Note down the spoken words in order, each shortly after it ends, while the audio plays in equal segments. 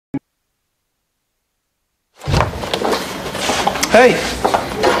Hey,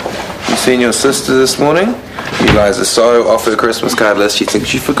 you seen your sister this morning? You guys are so off her Christmas card list, she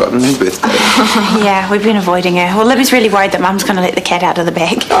thinks you've forgotten her birthday. Yeah, we've been avoiding her. Well, Libby's really worried that Mum's going to let the cat out of the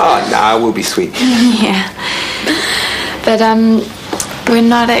bag. Oh, no, we'll be sweet. Yeah. But, we're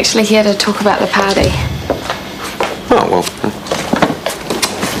not actually here to talk about the party. Oh, well.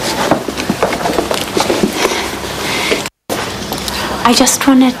 I just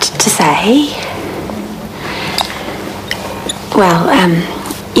wanted to say... Well,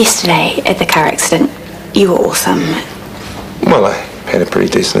 yesterday at the car accident, you were awesome. Well, I had a pretty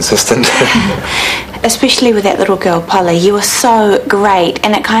decent assistant. Especially with that little girl, Polly. You were so great,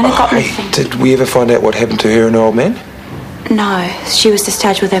 and it kind of got me thinking... Did we ever find out what happened to her and her old man? No, she was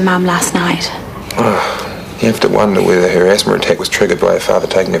discharged with her mum last night. Oh, you have to wonder whether her asthma attack was triggered by her father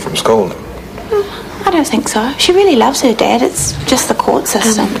taking her from school. I don't think so. She really loves her dad. It's just the court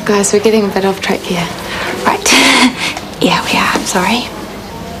system. Guys, we're getting a bit off track here. Right. Yeah, we are. I'm sorry.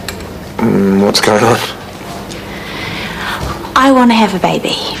 What's going on? I want to have a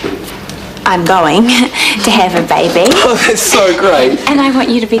baby. I'm going to have a baby. Oh, that's so great. And I want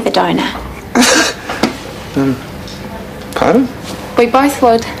you to be the donor. Pardon? We both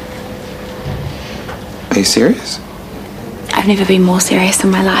would. Are you serious? I've never been more serious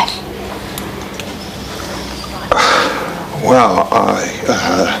in my life. Well,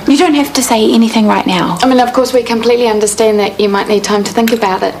 You don't have to say anything right now. I mean, of course, we completely understand that you might need time to think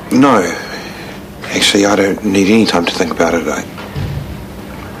about it. No. Actually, I don't need any time to think about it.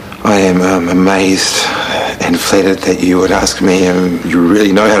 I am amazed and flattered that you would ask me. You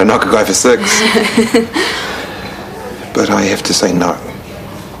really know how to knock a guy for six. But I have to say no.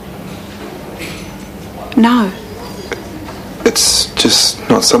 No. It's just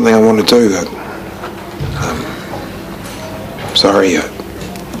not something I want to do. Sorry.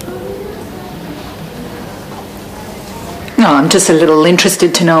 No, I'm just a little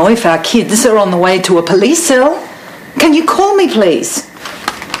interested to know if our kids are on the way to a police cell. Can you call me, please?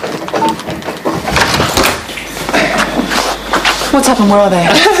 What's happened? Where are they?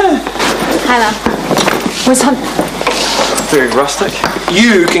 Hello. Where's Hunt? Very rustic.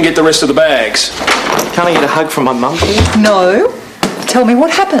 You can get the rest of the bags. Can't I get a hug from my mum, please? No. Tell me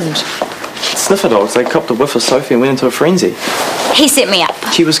what happened. Sniffer dogs, they copped a whiff of Sophie and went into a frenzy. He set me up.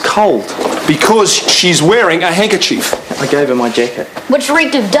 She was cold. Because she's wearing a handkerchief. I gave her my jacket. Which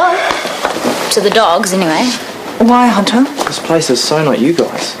reeked of dope. To the dogs, anyway. Why, Hunter? This place is so not you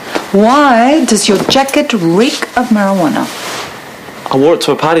guys. Why does your jacket reek of marijuana? I wore it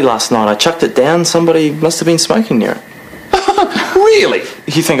to a party last night. I chucked it down. Somebody must have been smoking near it. Really?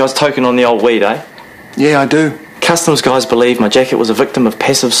 You think I was toking on the old weed, eh? Yeah, I do. Customs guys believe my jacket was a victim of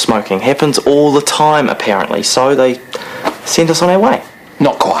passive smoking. Happens all the time, apparently. So they sent us on our way.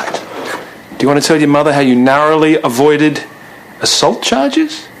 Not quite. Do you want to tell your mother how you narrowly avoided assault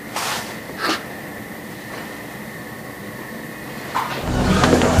charges?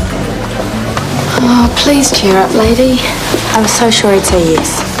 Oh, please cheer up, lady. I was so sure he'd say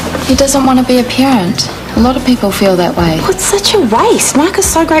yes. He doesn't want to be a parent. A lot of people feel that way. Oh, it's such a waste. Mark is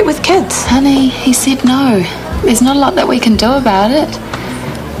so great with kids. Honey, he said no. There's not a lot that we can do about it.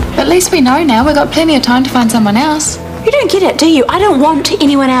 But at least we know now. We've got plenty of time to find someone else. You don't get it, do you? I don't want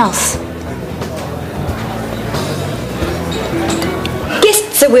anyone else.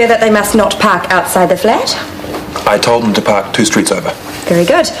 Guests aware that they must not park outside the flat? I told them to park 2 streets over. Very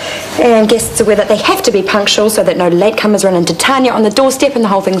good. And guests aware that they have to be punctual so that no latecomers run into Tanya on the doorstep and the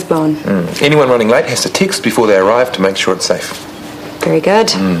whole thing's blown. Anyone running late has to text before they arrive to make sure it's safe. Very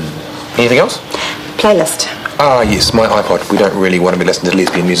good. Anything else? Playlist. Ah, yes, my iPod. We don't really want to be listening to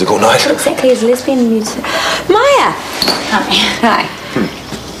lesbian music all night. What exactly is lesbian music? Maya! Hi.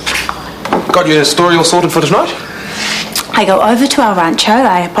 Got your story all sorted for tonight? I go over to our rancho.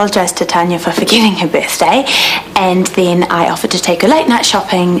 I apologise to Tanya for forgetting her birthday. And then I offered to take her late night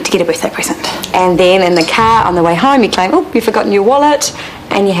shopping to get a birthday present. And then in the car on the way home you claim, oh, you've forgotten your wallet,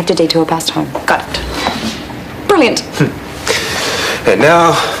 and you have to detour past home. Got it. Brilliant. And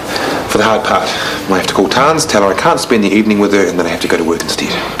now for the hard part. I have to call Tans, tell her I can't spend the evening with her, and then I have to go to work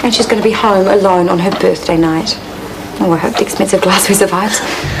instead. And she's going to be home alone on her birthday night. Oh, I hope the expensive glassware survives.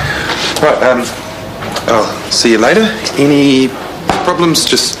 Right, I'll see you later. Any problems,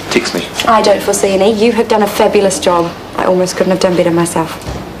 just text me. I don't foresee any. You have done a fabulous job. I almost couldn't have done better myself.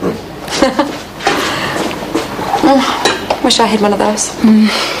 Wish I had one of those.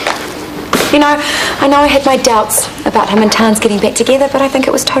 You know, I know I had my doubts about him and Tans getting back together, but I think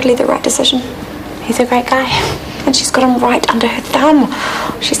it was totally the right decision. He's a great guy. And she's got him right under her thumb.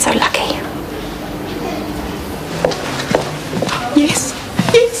 She's so lucky. Yes,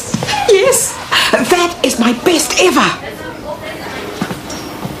 yes, yes. That is my best ever.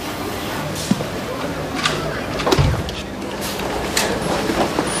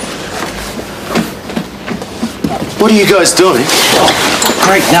 What are you guys doing?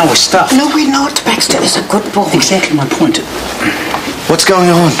 Great, now we're stuffed. No, we're not, Baxter. It's a good boy. Exactly my point. What's going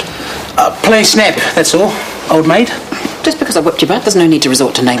on? Playing snap, that's all. Old maid. Just because I whipped you back, there's no need to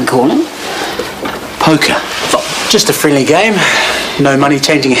resort to name-calling. Poker. Just a friendly game. No money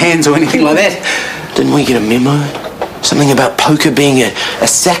changing hands or anything like that. Didn't we get a memo? Something about poker being a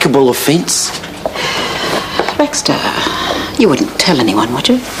sackable offence? Baxter, you wouldn't tell anyone, would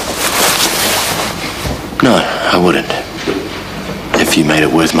you? No, I wouldn't. If you made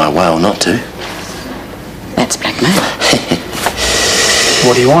it worth my while not to. That's blackmail.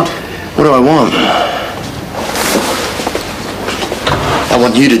 What do you want? What do I want? I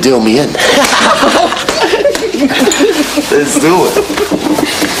want you to deal me in. Let's do it.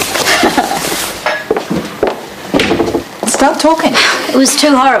 Start talking. It was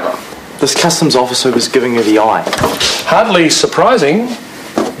too horrible. This customs officer was giving her the eye. Hardly surprising.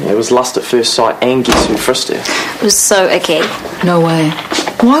 Yeah, it was lust at first sight, and guess who frisked her? It was so icky. No way.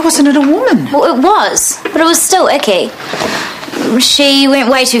 Why wasn't it a woman? Well, it was, but it was still icky. She went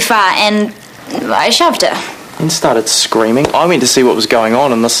way too far and I shoved her. And started screaming. I went to see what was going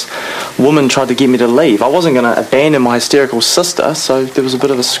on, and this woman tried to get me to leave. I wasn't going to abandon my hysterical sister, so there was a bit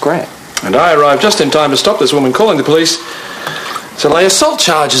of a scrap. And I arrived just in time to stop this woman calling the police to lay assault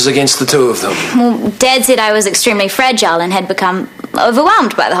charges against the two of them. Well, Dad said I was extremely fragile and had become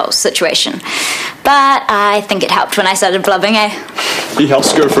overwhelmed by the whole situation. But I think it helped when I started blubbing, eh? The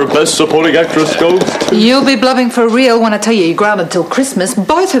Oscar for Best Supporting Actress goes. You'll be blubbing for real when I tell you you're grounded till Christmas,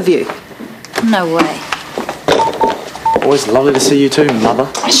 both of you. No way. Always lovely to see you too,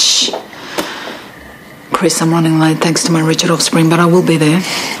 Mother. Shh. Chris, I'm running late thanks to my wretched offspring, but I will be there.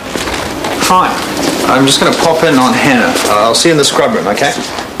 Fine. I'm just going to pop in on Hannah. I'll see you in the scrub room, okay?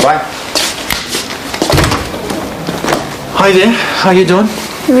 Bye. Hi there. How you doing?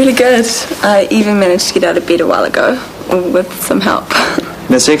 Really good. I even managed to get out of bed a while ago with some help.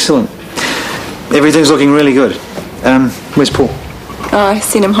 That's excellent. Everything's looking really good. Where's Paul? Oh, I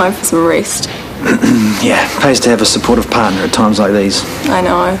sent him home for some rest. Yeah, pays to have a supportive partner at times like these. I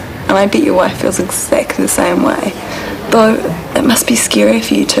know. And I bet your wife feels exactly the same way. Though, it must be scary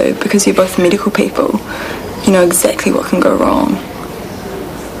for you two, because you're both medical people. You know exactly what can go wrong.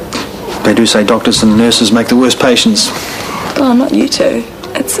 They do say doctors and nurses make the worst patients. Oh, not you two.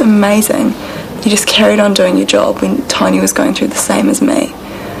 It's amazing. You just carried on doing your job when Tiny was going through the same as me.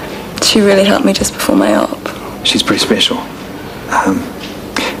 She really helped me just before my op. She's pretty special.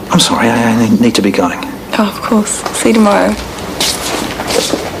 I'm sorry, I need to be going. Oh, of course. See you tomorrow.